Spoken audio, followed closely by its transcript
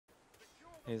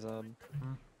He's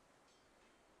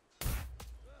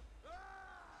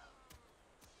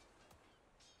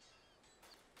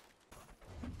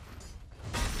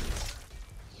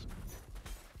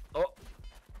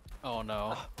Oh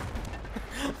no.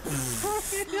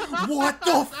 What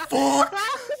the fuck?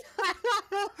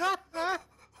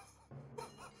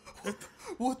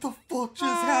 What the fuck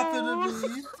just happened to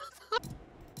me?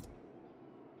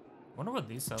 Wonder what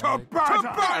these sound To like.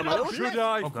 battle! Should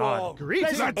I Oh god.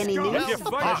 Greetings, any news? If you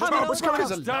fight, What's going on?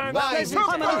 stand Let's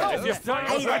go. if you stand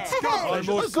Hey there.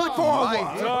 almost Good forward.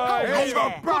 morning. Time Hey for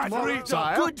there. battery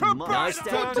Good morning.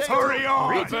 stand. Hurry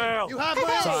on! You have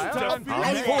my Stand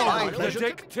Hey there. before the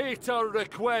dictator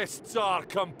requests our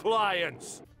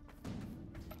compliance.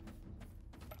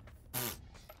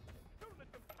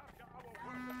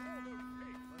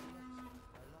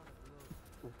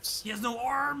 He has no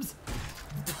arms!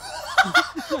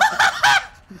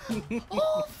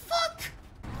 Oh fuck!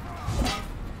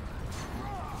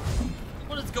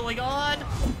 What is going on?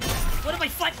 What am I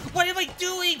fighting? What am I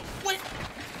doing? What?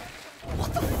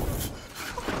 What the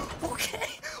f-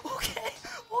 Okay, okay,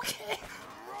 okay.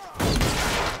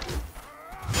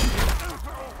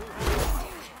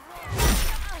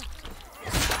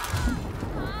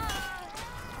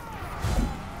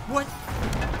 What?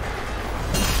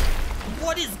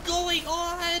 What is going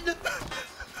on?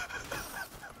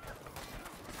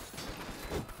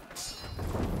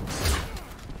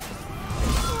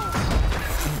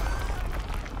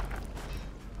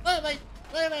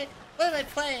 What am I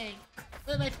playing?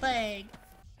 What am I playing?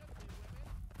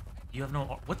 You have no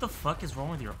ar- What the fuck is wrong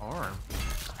with your arm?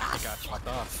 I got chopped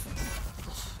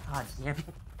off. God damn it.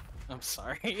 I'm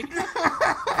sorry.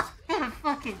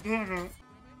 Fucking damn it.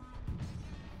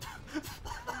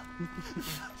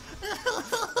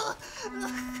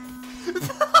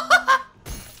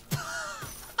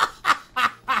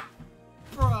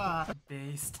 Bruh.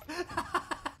 Based.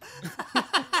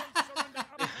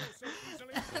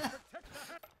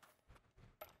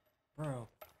 Bro.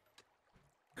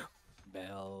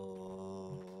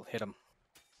 Bell hit him.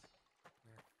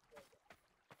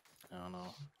 I don't know.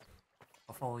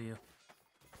 I'll follow you.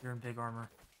 You're in big armor.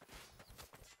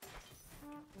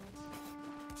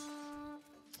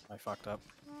 I fucked up.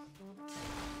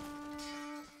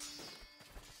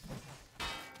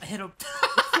 I hit him.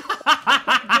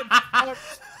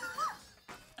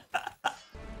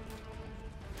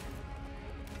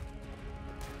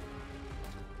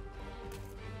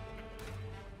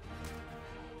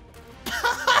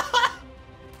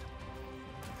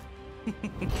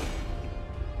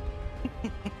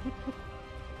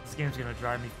 This game's gonna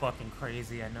drive me fucking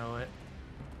crazy, I know it.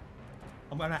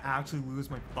 I'm gonna actually lose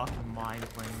my fucking mind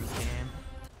playing this game.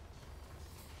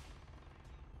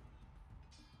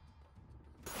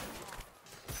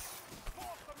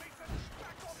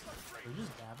 Are you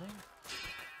just dabbing?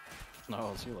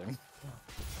 No, it's healing.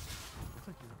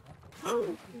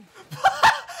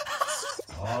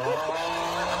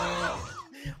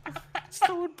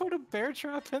 Someone put a bear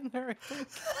trap in there, I think.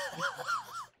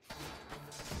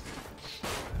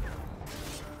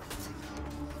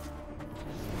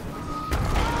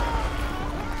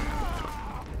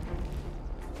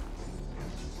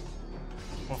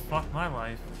 Well, fuck my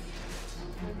life.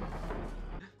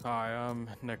 Hi, I'm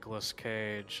Nicolas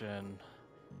Cage, and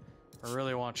I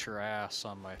really want your ass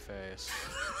on my face.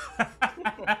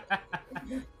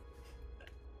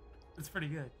 It's pretty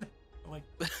good. Like,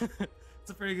 it's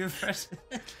a pretty good impression.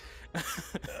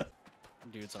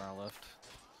 Dude's on our left.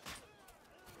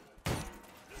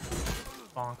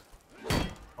 Bonk.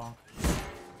 Bonk.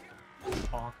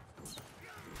 Bonk.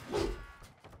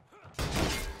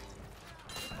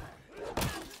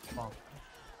 Bonk.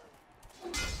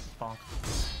 Bonk.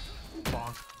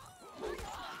 Bonk.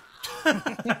 Argon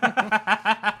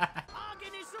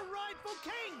is the rightful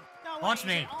king! Now Launch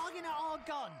me! Argon or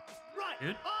Argon? Right!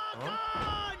 Dude. Argon!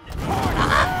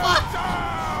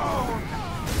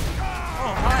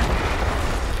 Oh, hi!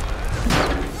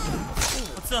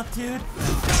 What's up, dude?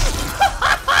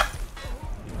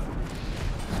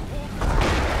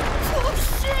 Oh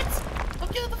shit! I'm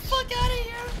getting the fuck out of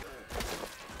here!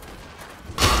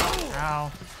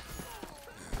 Ow.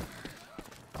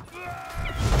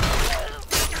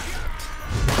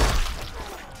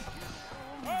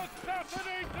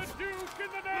 Assassinate the Duke in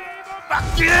the name of...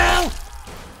 Fuck you!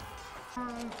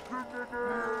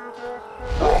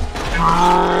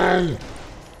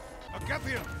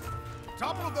 Agathian,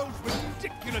 topple those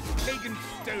ridiculous pagan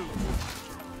stones.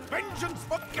 Vengeance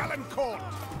for Galencourt!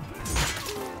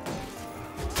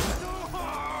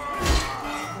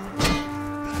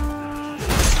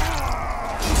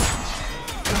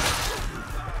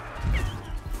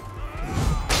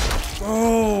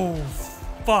 Oh!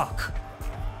 fuck!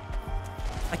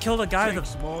 I killed a guy with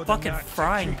Takes a more than fucking that to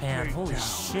frying keep pan. me Holy down.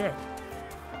 shit.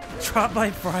 Drop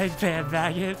my frying pan,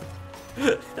 maggot.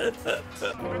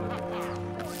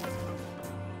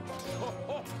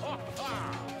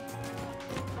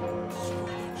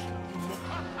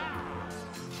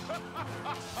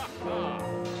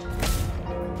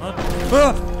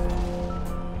 Ah!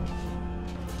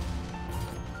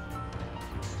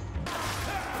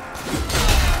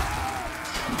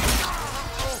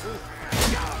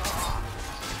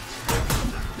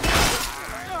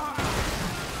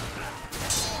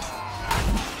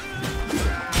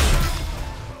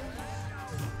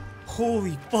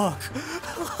 Holy fuck.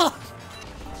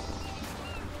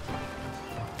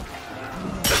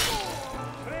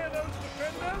 Clear those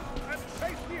defenders and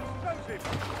face the explosive.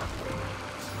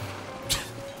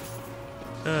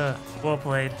 Well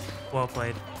played. Well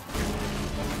played.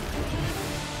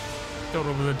 Don't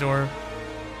open the door.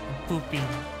 I'm pooping.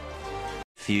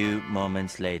 Few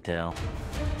moments later.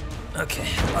 Okay,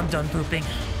 I'm done pooping.